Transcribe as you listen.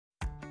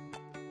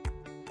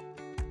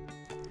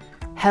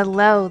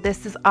Hello,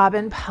 this is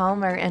Aubin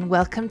Palmer, and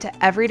welcome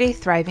to Everyday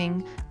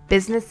Thriving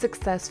Business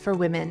Success for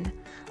Women.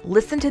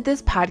 Listen to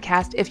this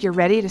podcast if you're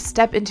ready to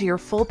step into your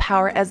full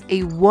power as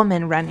a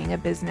woman running a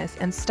business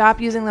and stop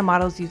using the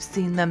models you've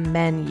seen the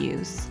men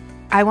use.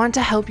 I want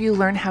to help you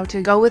learn how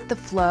to go with the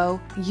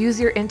flow, use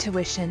your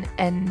intuition,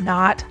 and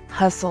not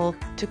hustle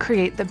to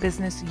create the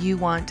business you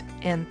want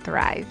and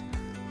thrive.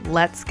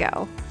 Let's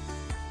go.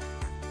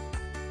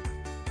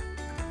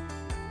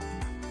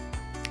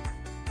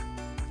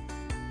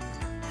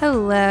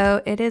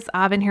 Hello, it is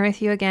Aubin here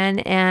with you again,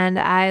 and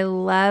I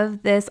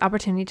love this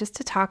opportunity just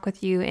to talk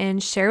with you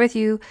and share with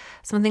you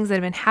some things that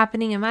have been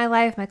happening in my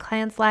life, my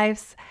clients'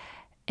 lives,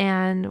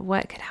 and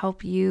what could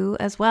help you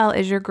as well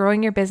as you're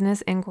growing your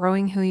business and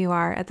growing who you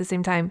are at the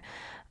same time.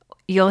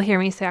 You'll hear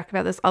me talk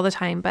about this all the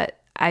time, but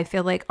I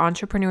feel like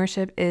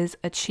entrepreneurship is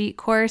a cheat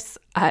course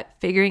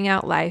at figuring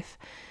out life.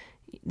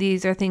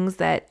 These are things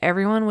that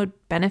everyone would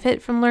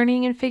benefit from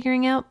learning and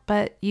figuring out,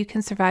 but you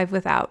can survive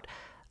without,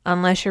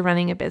 unless you're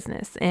running a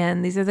business.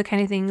 And these are the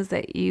kind of things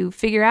that you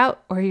figure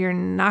out, or you're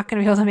not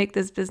going to be able to make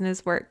this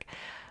business work,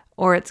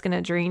 or it's going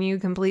to drain you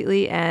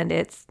completely, and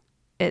it's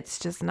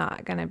just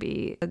not going to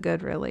be a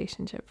good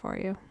relationship for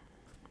you.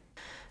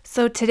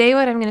 So today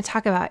what I'm going to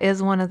talk about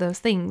is one of those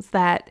things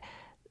that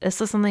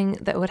this is something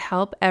that would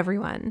help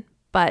everyone.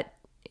 But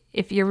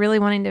if you're really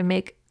wanting to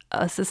make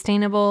a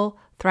sustainable,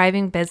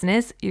 thriving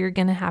business, you're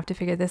going to have to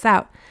figure this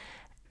out.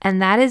 And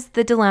that is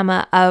the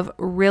dilemma of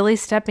really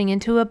stepping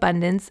into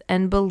abundance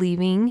and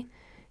believing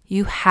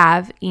you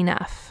have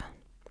enough.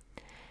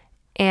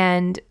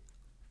 And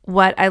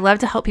what I love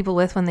to help people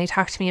with when they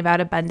talk to me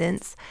about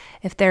abundance,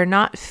 if they're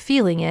not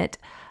feeling it,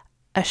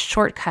 a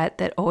shortcut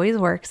that always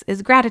works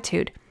is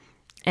gratitude.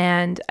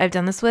 And I've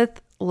done this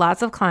with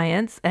lots of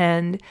clients,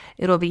 and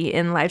it'll be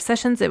in live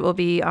sessions. It will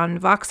be on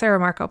Voxer or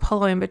Marco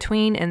Polo in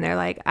between. And they're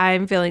like,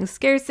 I'm feeling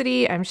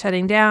scarcity. I'm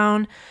shutting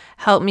down.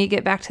 Help me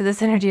get back to this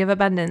energy of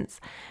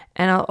abundance.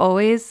 And I'll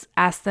always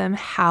ask them,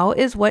 how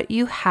is what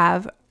you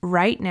have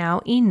right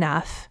now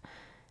enough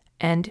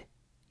and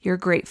you're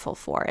grateful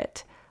for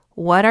it?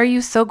 What are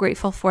you so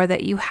grateful for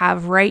that you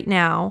have right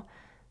now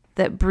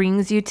that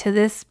brings you to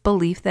this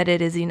belief that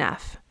it is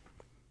enough?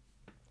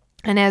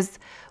 And as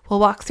we'll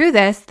walk through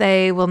this,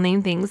 they will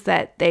name things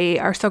that they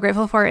are so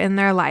grateful for in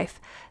their life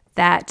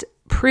that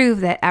prove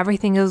that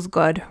everything is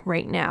good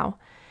right now.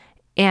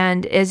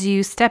 And as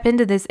you step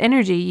into this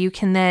energy, you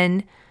can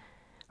then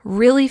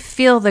really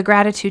feel the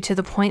gratitude to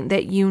the point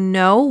that you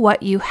know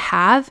what you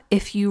have.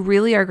 If you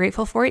really are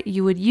grateful for it,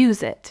 you would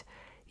use it.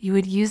 You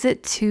would use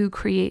it to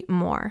create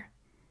more.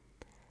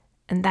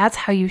 And that's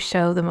how you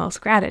show the most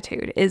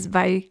gratitude, is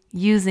by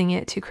using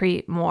it to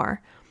create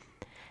more.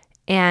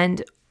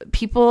 And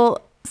people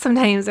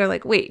sometimes are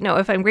like, wait, no,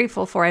 if I'm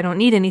grateful for, I don't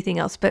need anything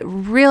else. But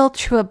real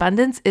true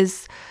abundance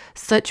is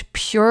such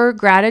pure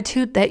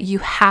gratitude that you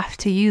have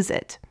to use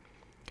it.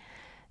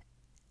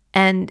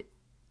 And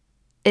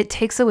it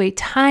takes away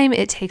time,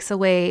 it takes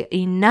away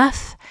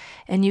enough,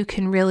 and you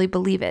can really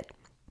believe it.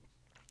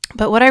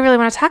 But what I really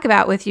want to talk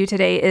about with you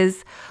today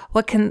is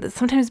what can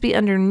sometimes be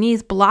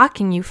underneath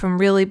blocking you from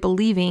really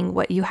believing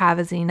what you have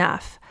is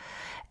enough.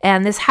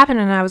 And this happened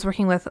when I was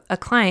working with a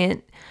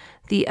client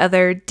the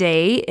other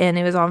day, and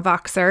it was on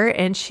Voxer,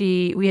 and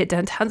we had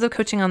done tons of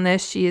coaching on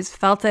this. She has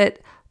felt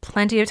it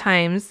plenty of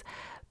times,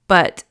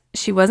 but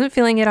she wasn't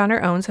feeling it on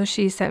her own. So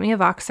she sent me a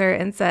Voxer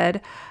and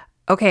said,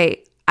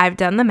 okay, I've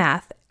done the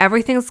math.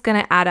 Everything's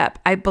going to add up.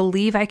 I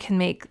believe I can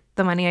make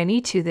the money I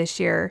need to this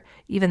year,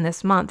 even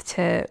this month,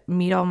 to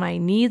meet all my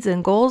needs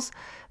and goals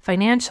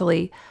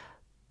financially,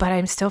 but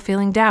I'm still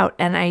feeling doubt,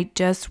 and I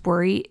just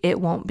worry it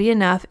won't be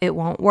enough, it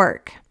won't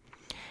work.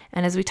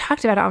 And as we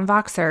talked about it on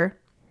Voxer,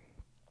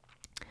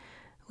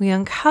 we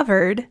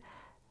uncovered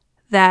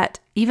that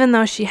even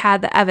though she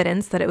had the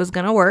evidence that it was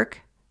going to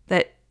work,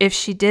 that if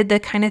she did the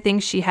kind of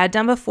things she had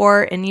done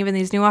before, and even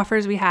these new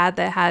offers we had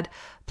that had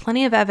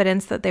plenty of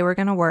evidence that they were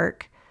going to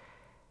work,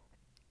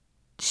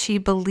 she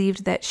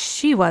believed that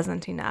she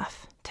wasn't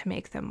enough to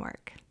make them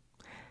work.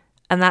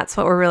 And that's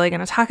what we're really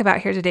going to talk about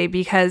here today,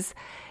 because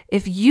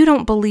if you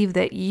don't believe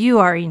that you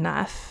are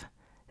enough,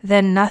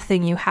 then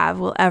nothing you have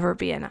will ever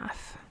be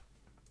enough.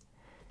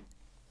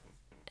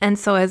 And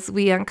so as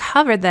we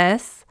uncovered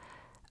this,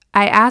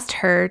 I asked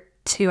her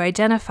to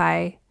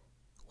identify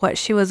what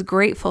she was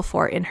grateful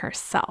for in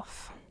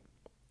herself.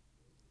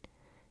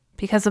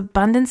 Because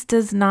abundance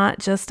does not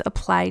just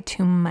apply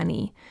to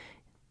money.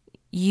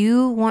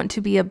 You want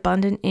to be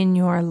abundant in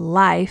your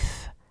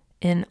life,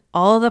 in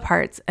all the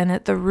parts, and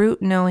at the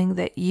root knowing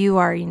that you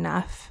are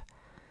enough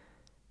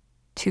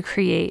to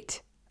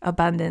create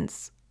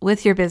abundance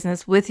with your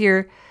business, with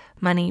your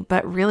money,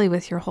 but really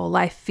with your whole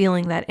life,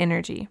 feeling that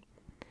energy.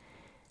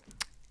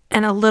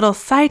 And a little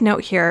side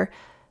note here,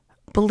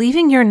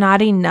 believing you're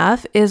not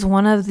enough is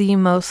one of the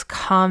most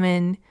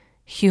common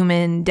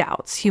human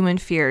doubts, human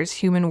fears,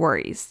 human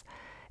worries.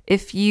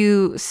 If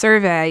you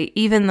survey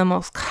even the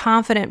most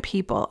confident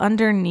people,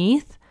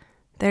 underneath,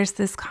 there's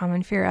this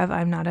common fear of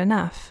I'm not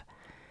enough.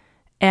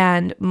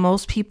 And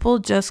most people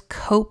just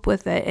cope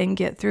with it and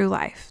get through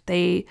life.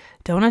 They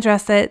don't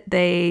address it.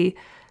 They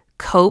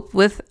cope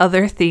with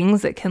other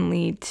things that can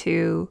lead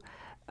to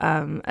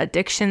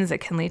addictions,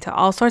 that can lead to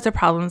all sorts of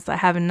problems that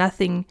have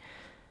nothing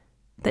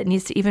that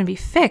needs to even be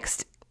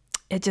fixed.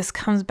 It just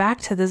comes back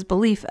to this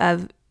belief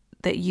of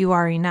that you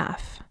are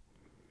enough.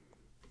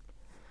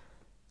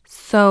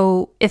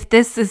 So if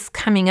this is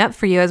coming up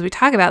for you as we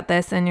talk about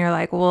this and you're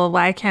like, well,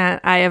 why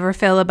can't I ever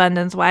feel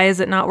abundance? Why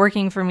is it not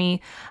working for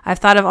me? I've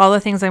thought of all the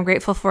things I'm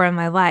grateful for in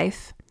my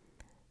life.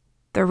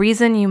 The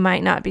reason you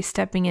might not be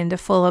stepping into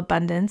full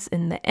abundance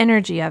in the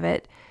energy of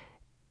it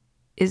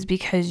is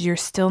because you're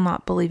still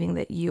not believing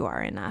that you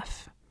are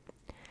enough.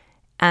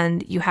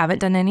 And you haven't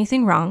done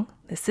anything wrong.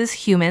 This is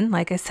human.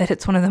 Like I said,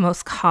 it's one of the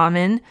most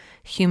common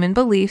human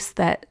beliefs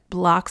that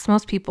blocks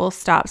most people,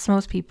 stops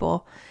most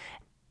people.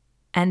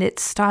 And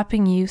it's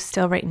stopping you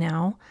still right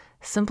now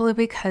simply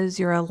because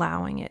you're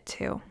allowing it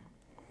to.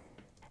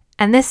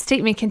 And this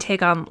statement can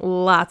take on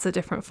lots of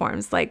different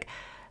forms. Like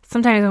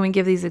sometimes when we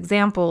give these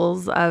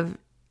examples of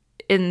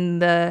in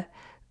the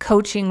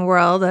coaching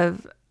world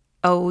of,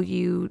 oh,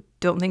 you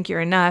don't think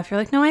you're enough. You're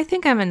like, no, I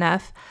think I'm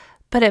enough.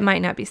 But it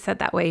might not be said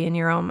that way in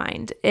your own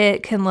mind.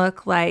 It can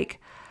look like,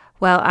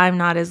 well, I'm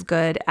not as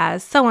good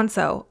as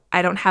so-and-so.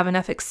 I don't have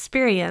enough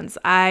experience.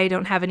 I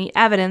don't have any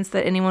evidence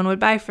that anyone would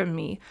buy from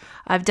me.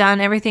 I've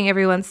done everything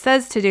everyone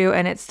says to do,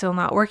 and it's still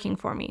not working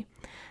for me.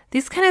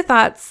 These kind of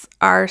thoughts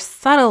are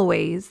subtle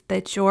ways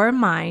that your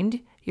mind,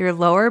 your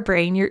lower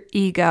brain, your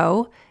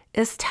ego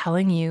is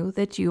telling you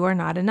that you are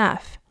not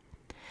enough.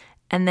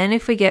 And then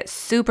if we get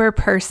super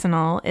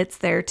personal, it's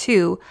there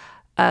too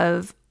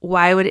of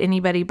why would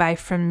anybody buy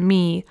from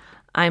me?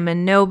 I'm a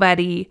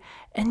nobody.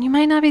 And you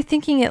might not be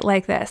thinking it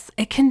like this.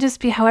 It can just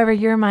be however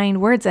your mind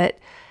words it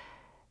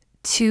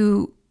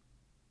to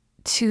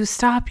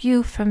stop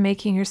you from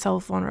making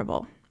yourself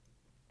vulnerable.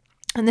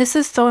 And this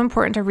is so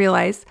important to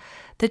realize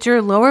that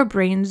your lower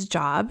brain's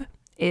job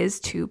is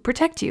to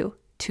protect you,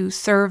 to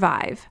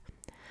survive.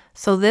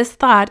 So this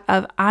thought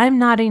of I'm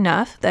not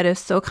enough that is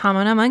so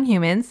common among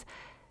humans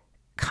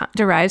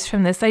derives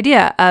from this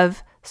idea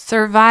of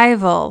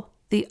survival,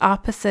 the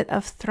opposite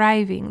of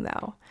thriving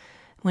though.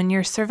 When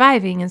you're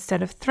surviving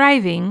instead of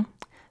thriving,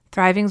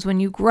 thriving is when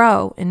you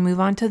grow and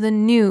move on to the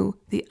new,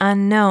 the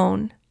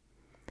unknown.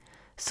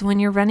 So when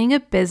you're running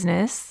a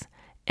business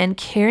and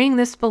carrying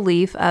this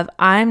belief of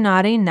I'm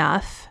not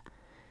enough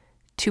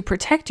to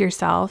protect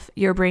yourself,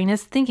 your brain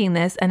is thinking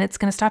this and it's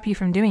going to stop you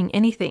from doing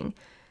anything.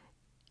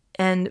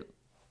 And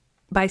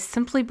by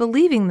simply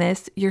believing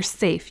this, you're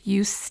safe.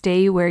 You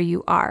stay where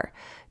you are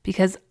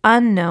because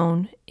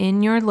unknown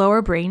in your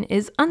lower brain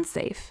is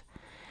unsafe.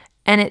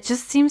 And it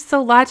just seems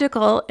so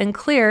logical and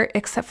clear,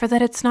 except for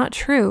that it's not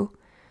true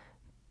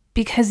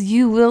because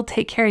you will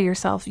take care of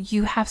yourself.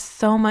 You have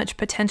so much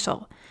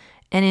potential.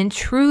 And in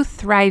true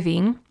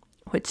thriving,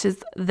 which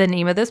is the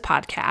name of this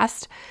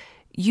podcast,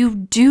 you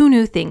do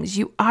new things.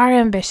 You are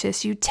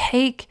ambitious. You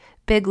take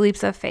big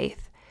leaps of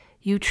faith.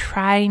 You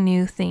try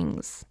new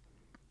things.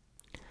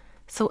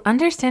 So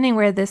understanding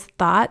where this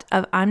thought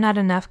of I'm not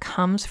enough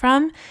comes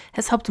from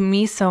has helped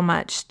me so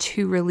much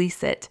to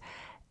release it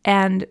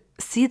and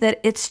see that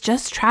it's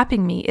just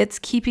trapping me. It's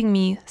keeping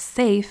me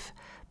safe,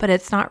 but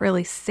it's not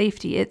really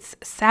safety. It's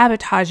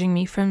sabotaging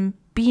me from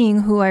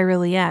being who I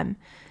really am,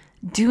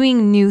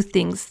 doing new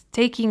things,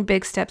 taking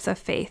big steps of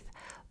faith,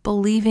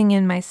 believing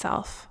in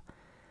myself.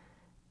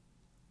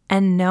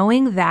 And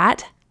knowing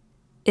that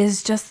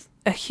is just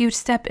a huge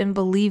step in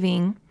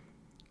believing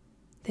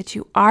that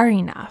you are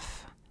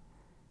enough.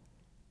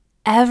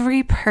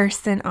 Every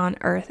person on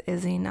earth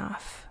is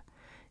enough.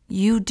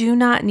 You do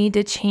not need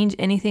to change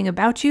anything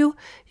about you.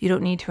 You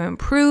don't need to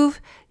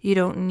improve. You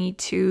don't need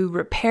to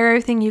repair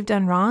everything you've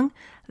done wrong.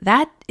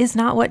 That is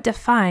not what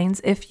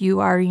defines if you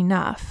are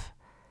enough.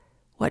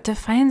 What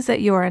defines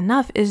that you are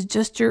enough is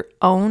just your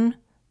own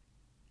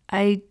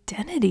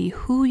identity,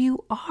 who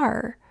you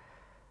are.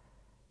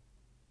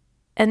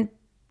 And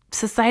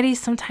society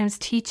sometimes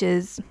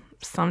teaches,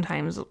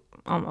 sometimes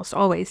almost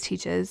always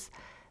teaches,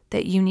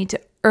 that you need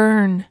to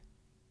earn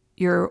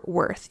your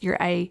worth,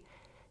 your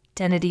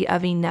identity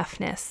of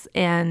enoughness.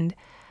 And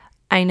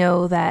I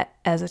know that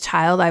as a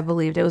child, I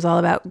believed it was all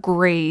about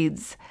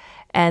grades.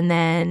 And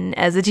then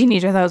as a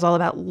teenager, I thought it was all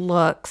about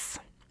looks.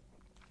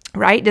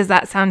 Right? Does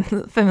that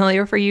sound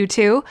familiar for you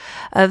too?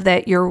 Of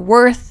that your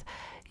worth,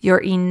 your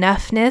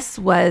enoughness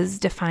was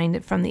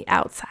defined from the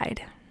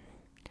outside.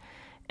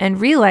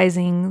 And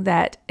realizing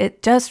that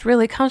it just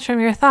really comes from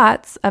your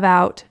thoughts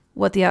about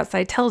what the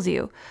outside tells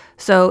you.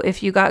 So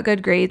if you got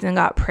good grades and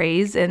got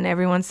praise and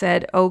everyone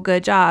said, oh,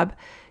 good job,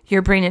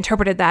 your brain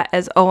interpreted that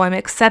as, oh, I'm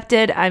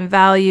accepted, I'm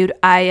valued,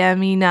 I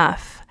am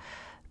enough.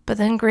 But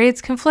then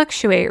grades can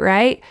fluctuate,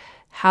 right?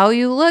 How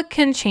you look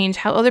can change,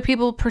 how other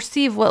people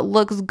perceive what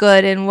looks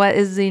good and what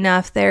is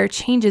enough. There are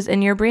changes,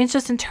 and your brain's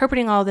just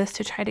interpreting all this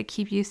to try to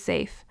keep you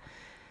safe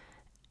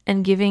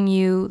and giving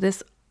you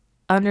this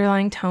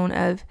underlying tone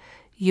of,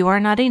 you are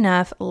not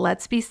enough,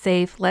 let's be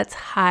safe, let's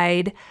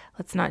hide,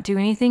 let's not do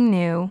anything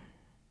new.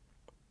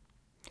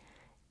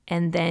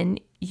 And then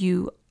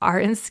you are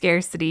in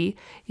scarcity,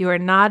 you are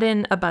not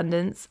in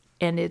abundance,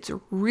 and it's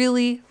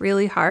really,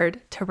 really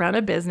hard to run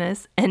a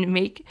business and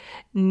make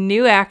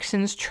new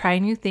actions, try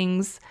new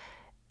things,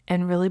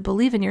 and really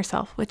believe in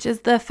yourself, which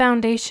is the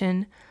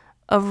foundation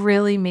of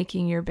really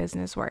making your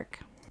business work.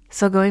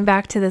 So going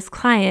back to this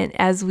client,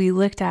 as we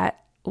looked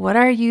at what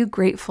are you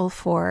grateful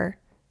for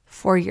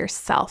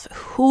yourself,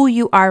 who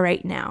you are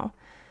right now,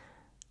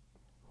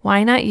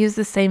 why not use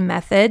the same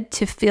method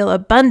to feel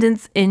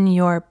abundance in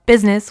your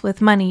business with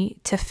money,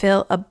 to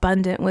feel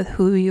abundant with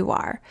who you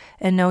are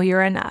and know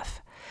you're enough?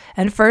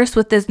 And first,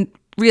 with this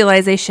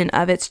realization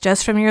of it's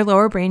just from your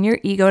lower brain, your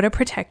ego, to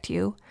protect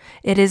you.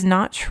 It is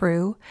not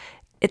true.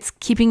 It's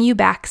keeping you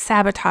back,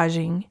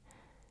 sabotaging.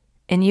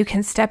 And you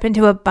can step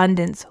into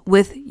abundance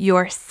with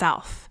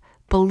yourself,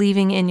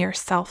 believing in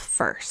yourself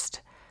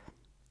first,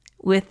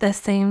 with the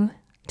same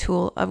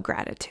tool of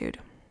gratitude.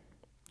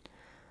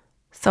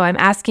 So I'm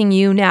asking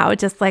you now,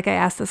 just like I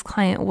asked this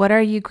client, what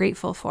are you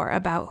grateful for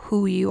about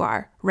who you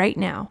are right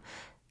now?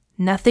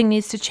 Nothing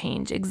needs to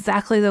change,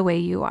 exactly the way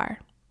you are.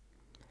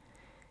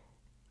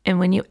 And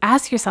when you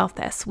ask yourself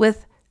this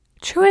with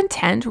true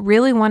intent,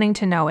 really wanting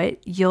to know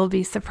it, you'll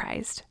be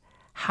surprised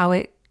how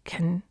it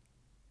can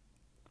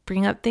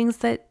bring up things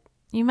that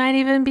you might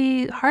even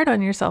be hard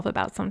on yourself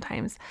about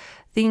sometimes,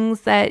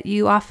 things that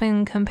you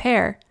often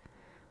compare,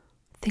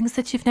 things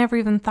that you've never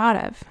even thought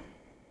of,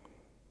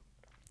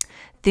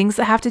 things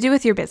that have to do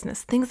with your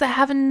business, things that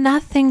have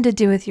nothing to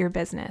do with your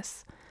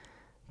business,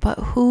 but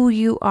who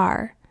you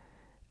are.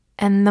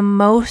 And the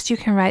most you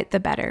can write, the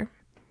better.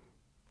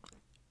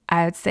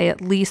 I would say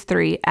at least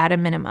 3 at a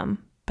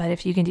minimum. But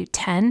if you can do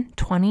 10,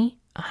 20,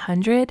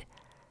 100,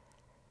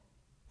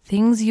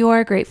 things you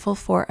are grateful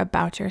for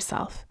about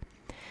yourself.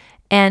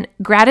 And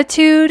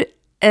gratitude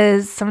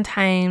is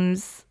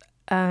sometimes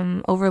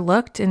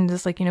overlooked, and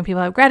just like,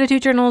 people have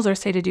gratitude journals or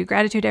say to do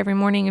gratitude every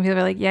morning, and people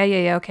are like,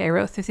 yeah, okay, I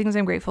wrote 3 things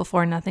I'm grateful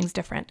for, nothing's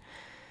different.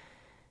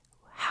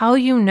 How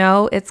you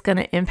know it's going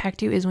to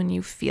impact you is when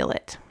you feel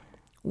it.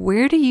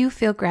 Where do you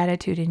feel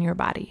gratitude in your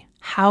body?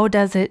 How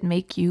does it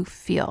make you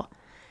feel?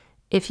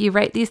 If you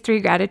write these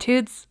 3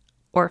 gratitudes,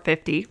 or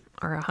 50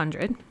 or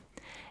 100,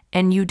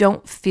 and you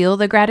don't feel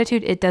the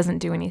gratitude, it doesn't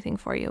do anything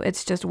for you.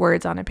 It's just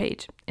words on a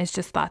page. It's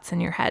just thoughts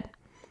in your head.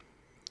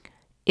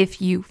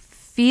 If you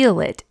feel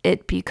it,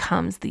 it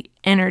becomes the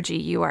energy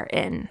you are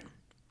in.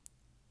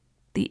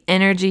 The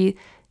energy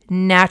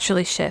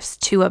naturally shifts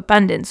to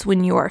abundance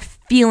when you are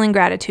feeling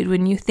gratitude,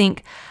 when you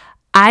think,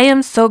 I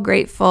am so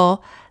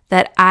grateful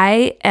that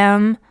I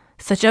am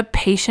such a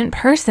patient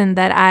person,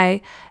 that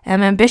I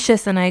am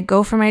ambitious and I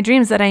go for my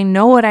dreams, that I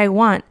know what I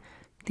want.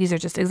 These are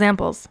just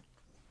examples.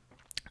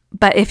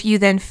 But if you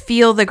then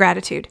feel the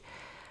gratitude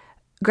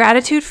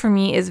for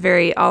me is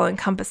very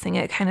all-encompassing.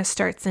 It kind of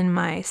starts in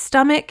my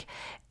stomach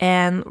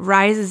and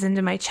rises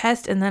into my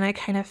chest, and then I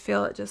kind of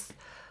feel it just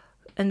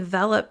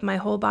envelop my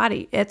whole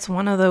body. It's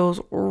one of those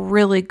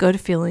really good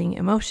feeling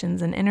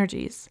emotions and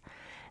energies.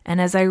 And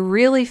as I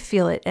really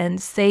feel it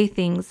and say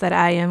things that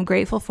I am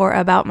grateful for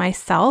about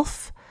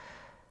myself,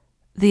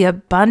 the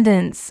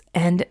abundance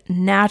and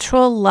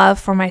natural love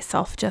for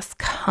myself just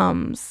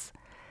comes.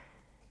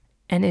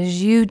 And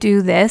as you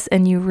do this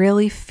and you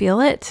really feel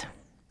it,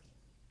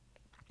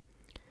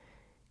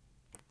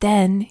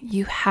 then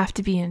you have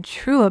to be in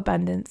true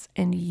abundance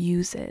and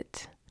use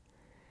it.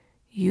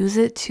 Use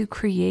it to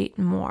create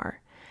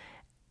more.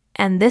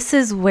 And this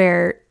is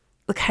where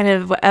kind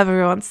of what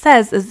everyone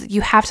says is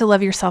you have to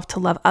love yourself to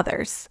love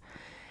others.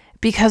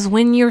 Because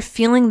when you're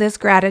feeling this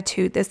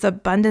gratitude, this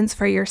abundance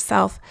for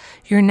yourself,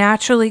 you're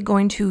naturally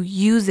going to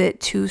use it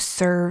to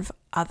serve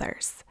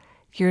others.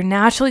 You're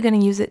naturally going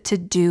to use it to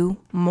do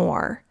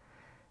more.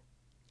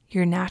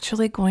 You're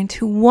naturally going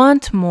to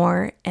want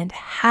more and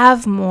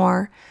have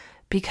more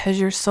because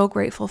you're so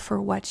grateful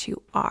for what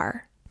you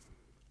are.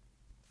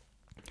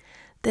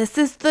 This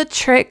is the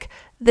trick.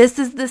 This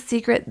is the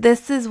secret.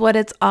 This is what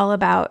it's all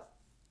about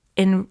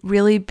in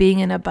really being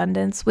in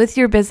abundance with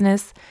your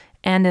business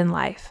and in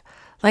life.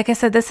 Like I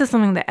said, this is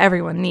something that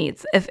everyone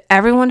needs. If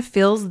everyone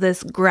feels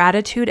this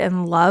gratitude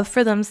and love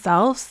for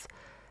themselves,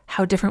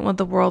 how different would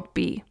the world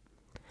be?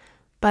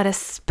 But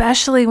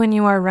especially when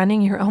you are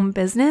running your own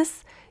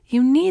business,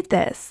 you need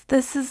this.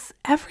 This is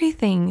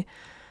everything.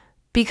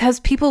 Because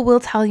people will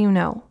tell you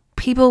no.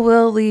 People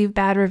will leave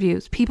bad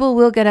reviews. People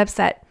will get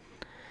upset.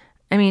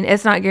 I mean,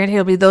 it's not guaranteed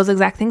it'll be those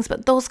exact things,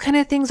 but those kind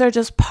of things are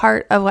just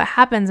part of what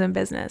happens in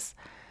business.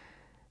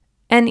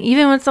 And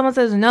even when someone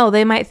says no,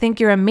 they might think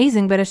you're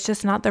amazing, but it's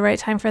just not the right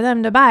time for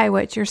them to buy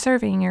what you're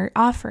serving or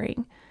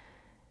offering.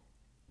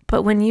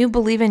 But when you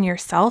believe in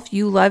yourself,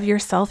 you love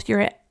yourself,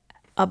 you're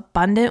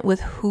abundant with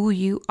who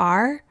you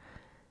are,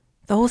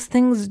 those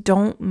things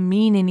don't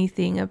mean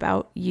anything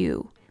about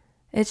you.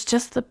 It's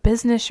just the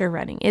business you're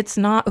running. It's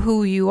not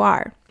who you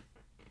are.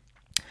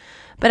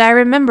 But I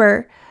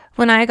remember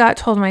when I got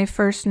told my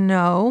first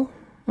no,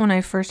 when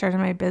I first started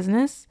my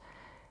business,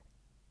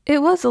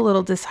 it was a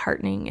little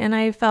disheartening. And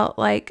I felt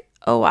like,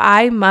 oh,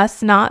 I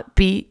must not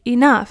be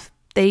enough.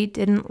 They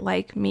didn't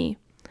like me.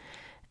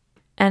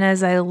 And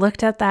as I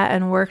looked at that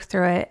and worked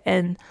through it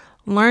and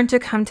learned to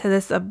come to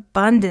this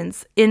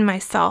abundance in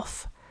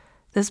myself,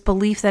 this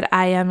belief that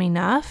I am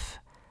enough,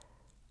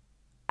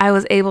 I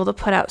was able to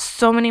put out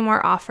so many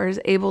more offers,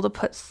 able to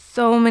put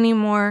so many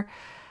more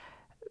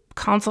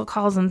consult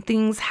calls and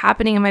things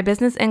happening in my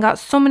business, and got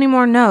so many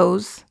more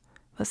no's,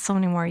 but so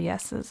many more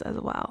yeses as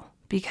well,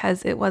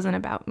 because it wasn't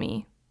about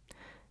me.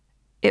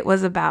 It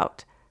was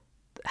about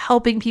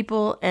helping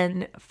people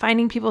and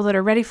finding people that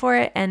are ready for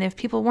it. And if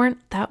people weren't,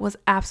 that was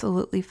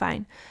absolutely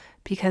fine,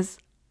 because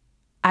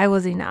I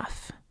was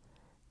enough.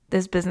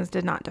 This business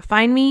did not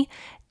define me.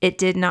 It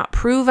did not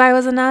prove I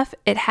was enough.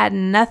 It had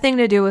nothing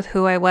to do with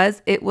who I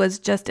was. It was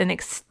just an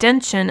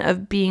extension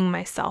of being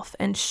myself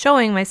and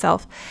showing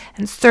myself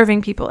and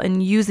serving people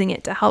and using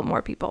it to help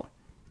more people.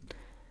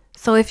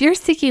 So if you're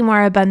seeking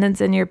more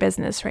abundance in your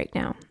business right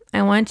now,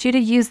 I want you to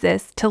use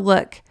this to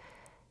look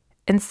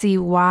and see,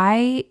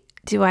 why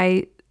do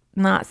I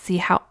not see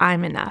how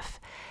I'm enough?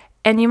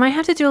 And you might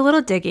have to do a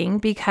little digging,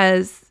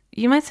 because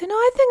you might say, no,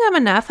 I think I'm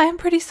enough. I'm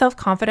pretty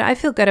self-confident. I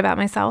feel good about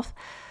myself.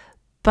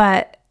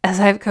 But as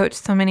I've coached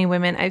so many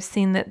women, I've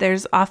seen that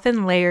there's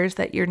often layers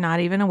that you're not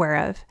even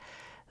aware of,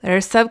 that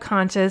are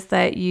subconscious,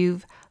 that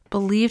you've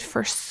believed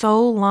for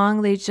so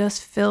long, they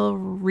just feel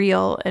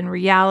real and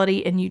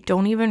reality, and you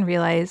don't even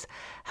realize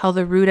how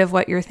the root of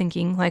what you're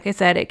thinking, like I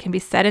said, it can be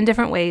said in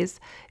different ways,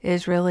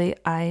 is really,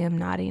 I am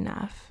not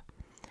enough.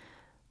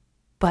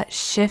 But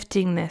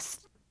shifting this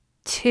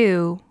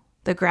to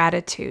the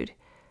gratitude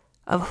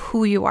of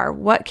who you are,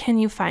 what can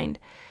you find?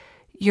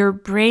 Your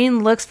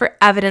brain looks for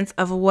evidence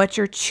of what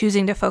you're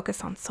choosing to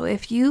focus on. So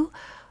if you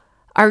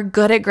are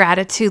good at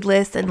gratitude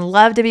lists and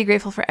love to be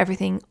grateful for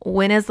everything,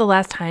 when is the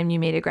last time you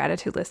made a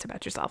gratitude list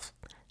about yourself?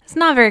 It's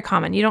not very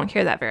common. You don't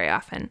hear that very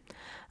often.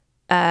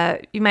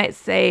 You might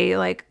say,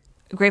 like,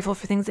 grateful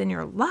for things in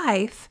your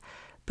life,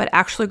 but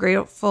actually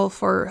grateful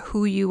for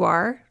who you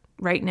are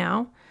right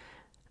now.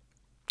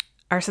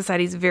 Our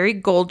society is very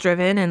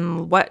goal-driven,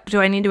 and what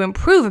do I need to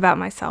improve about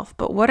myself?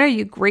 But what are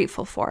you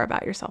grateful for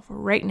about yourself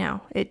right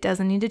now? It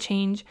doesn't need to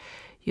change.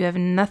 You have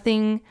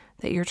nothing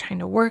that you're trying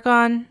to work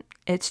on.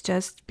 It's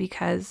just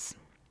because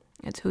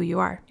it's who you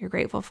are. You're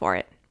grateful for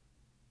it.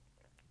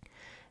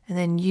 And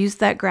then use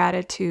that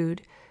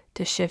gratitude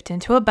to shift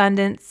into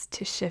abundance,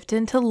 to shift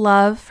into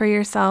love for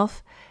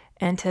yourself,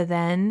 and to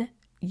then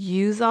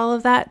use all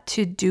of that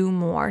to do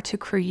more, to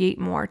create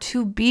more,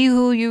 to be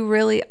who you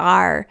really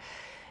are.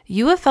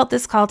 You have felt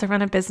this call to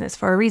run a business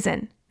for a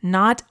reason.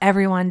 Not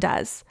everyone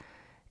does.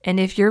 And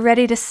if you're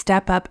ready to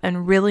step up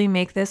and really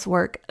make this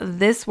work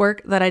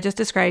that I just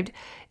described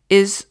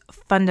is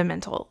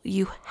fundamental.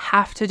 You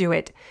have to do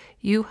it.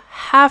 You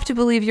have to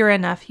believe you're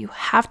enough. You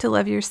have to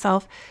love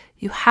yourself.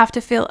 You have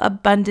to feel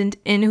abundant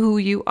in who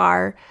you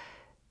are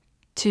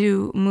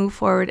to move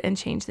forward and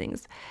change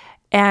things.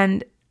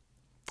 And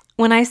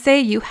when I say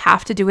you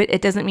have to do it,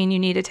 it doesn't mean you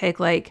need to take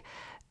like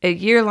a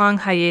year-long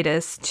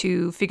hiatus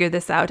to figure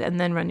this out and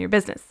then run your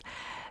business.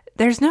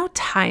 There's no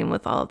time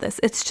with all of this.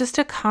 It's just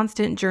a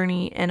constant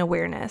journey and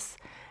awareness.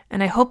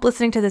 And I hope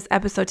listening to this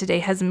episode today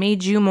has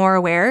made you more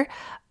aware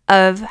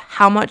of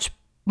how much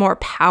more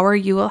power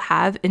you will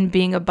have in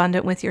being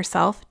abundant with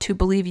yourself, to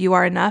believe you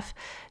are enough,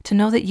 to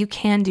know that you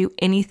can do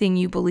anything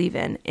you believe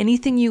in,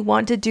 anything you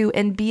want to do,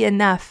 and be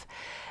enough.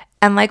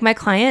 And like my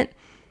client,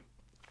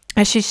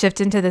 as she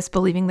shifted into this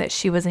believing that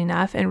she was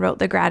enough and wrote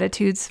the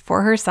gratitudes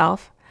for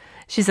herself,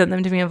 she sent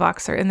them to me in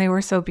Voxer, and they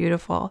were so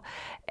beautiful.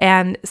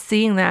 And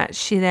seeing that,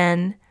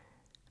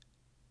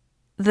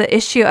 the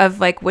issue of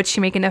like, would she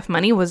make enough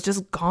money was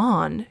just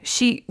gone.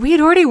 We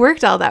had already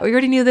worked all that. We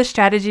already knew the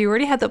strategy. We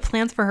already had the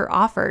plans for her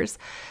offers.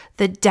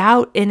 The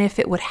doubt in if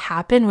it would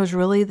happen was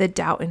really the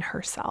doubt in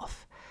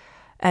herself.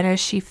 And as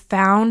she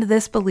found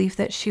this belief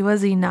that she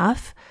was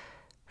enough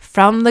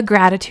from the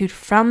gratitude,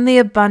 from the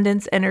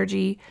abundance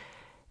energy,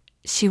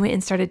 she went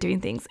and started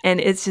doing things. And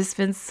it's just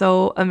been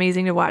so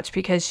amazing to watch,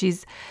 because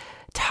she's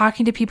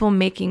talking to people,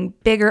 making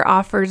bigger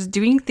offers,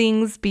 doing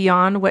things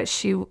beyond what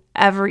she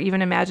ever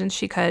even imagined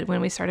she could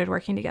when we started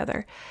working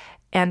together.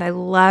 And I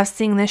love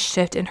seeing this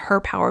shift in her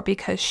power,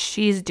 because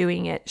she's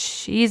doing it.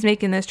 She's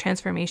making this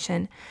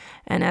transformation.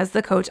 And as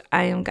the coach,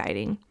 I am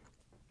guiding.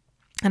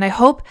 And I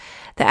hope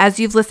that as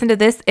you've listened to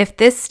this, if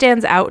this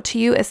stands out to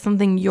you as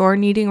something you're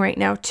needing right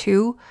now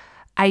too,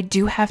 I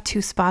do have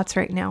 2 spots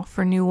right now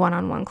for new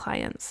one-on-one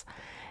clients.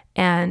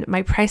 And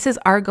my prices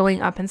are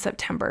going up in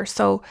September.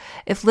 So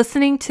if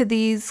listening to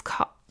these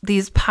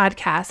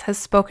podcasts has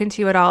spoken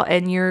to you at all,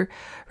 and you're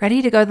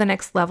ready to go to the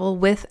next level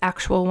with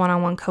actual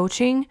one-on-one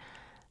coaching,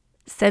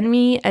 send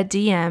me a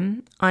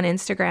DM on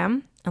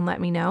Instagram and let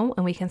me know,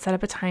 and we can set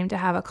up a time to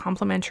have a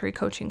complimentary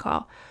coaching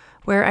call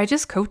where I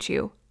just coach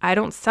you. I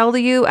don't sell to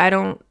you. I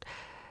don't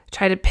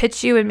try to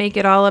pitch you and make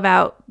it all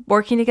about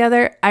working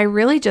together. I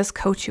really just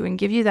coach you and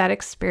give you that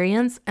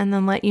experience, and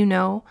then let you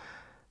know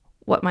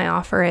what my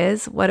offer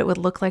is, what it would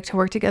look like to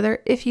work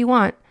together if you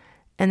want.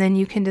 And then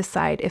you can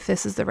decide if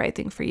this is the right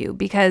thing for you.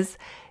 Because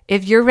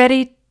if you're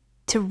ready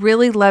to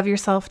really love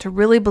yourself, to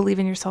really believe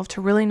in yourself,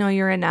 to really know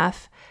you're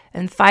enough,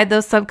 and find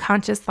those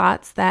subconscious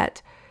thoughts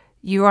that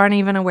you aren't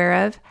even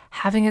aware of,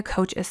 having a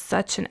coach is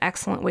such an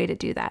excellent way to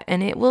do that.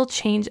 And it will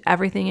change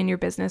everything in your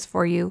business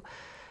for you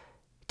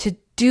to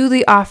do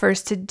the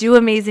offers, to do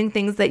amazing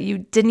things that you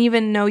didn't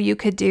even know you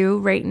could do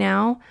right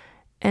now,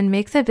 and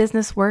make the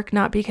business work,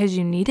 not because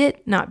you need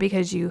it, not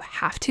because you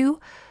have to,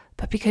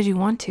 but because you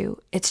want to.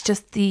 It's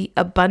just the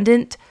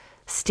abundant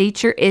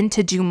state you're in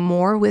to do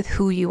more with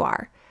who you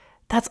are.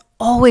 That's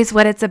always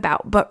what it's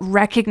about. But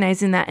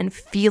recognizing that and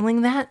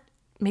feeling that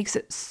makes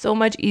it so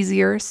much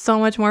easier, so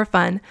much more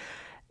fun,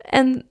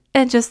 and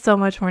just so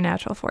much more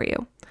natural for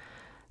you.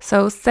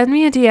 So send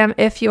me a DM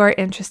if you are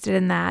interested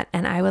in that,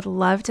 and I would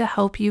love to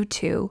help you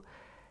too,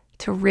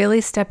 to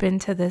really step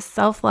into this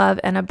self-love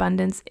and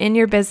abundance in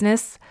your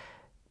business,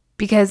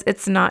 because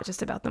it's not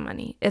just about the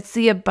money. It's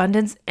the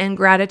abundance and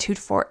gratitude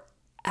for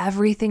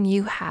everything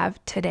you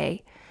have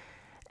today.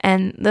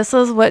 And this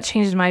is what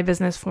changed my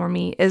business for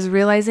me, is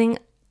realizing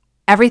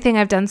everything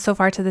I've done so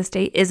far to this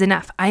day is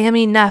enough. I am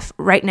enough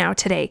right now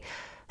today.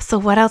 So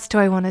what else do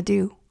I want to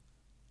do?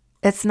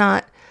 It's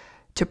not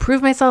to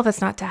prove myself.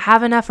 It's not to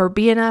have enough or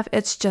be enough.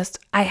 It's just,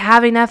 I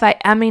have enough. I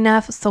am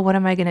enough. So what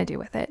am I going to do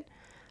with it?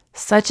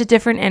 Such a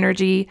different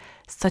energy,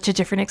 such a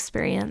different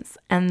experience.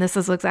 And this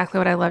is exactly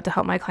what I love to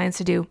help my clients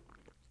to do,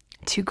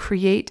 to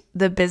create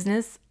the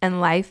business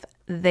and life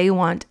they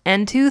want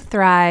and to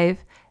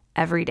thrive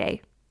every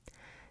day.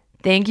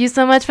 Thank you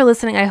so much for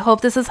listening. I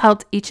hope this has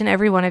helped each and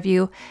every one of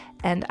you,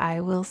 and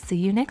I will see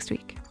you next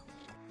week.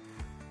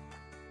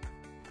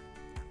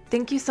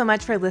 Thank you so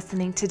much for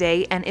listening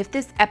today. And if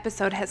this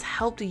episode has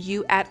helped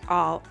you at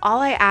all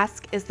I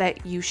ask is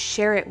that you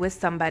share it with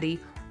somebody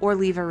or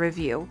leave a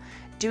review.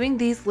 Doing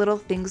these little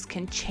things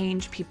can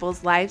change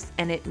people's lives,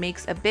 and it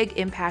makes a big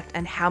impact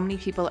on how many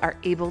people are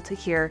able to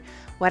hear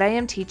what I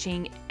am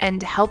teaching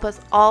and help us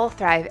all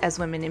thrive as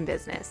women in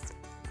business.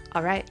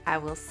 All right, I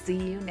will see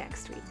you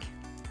next week.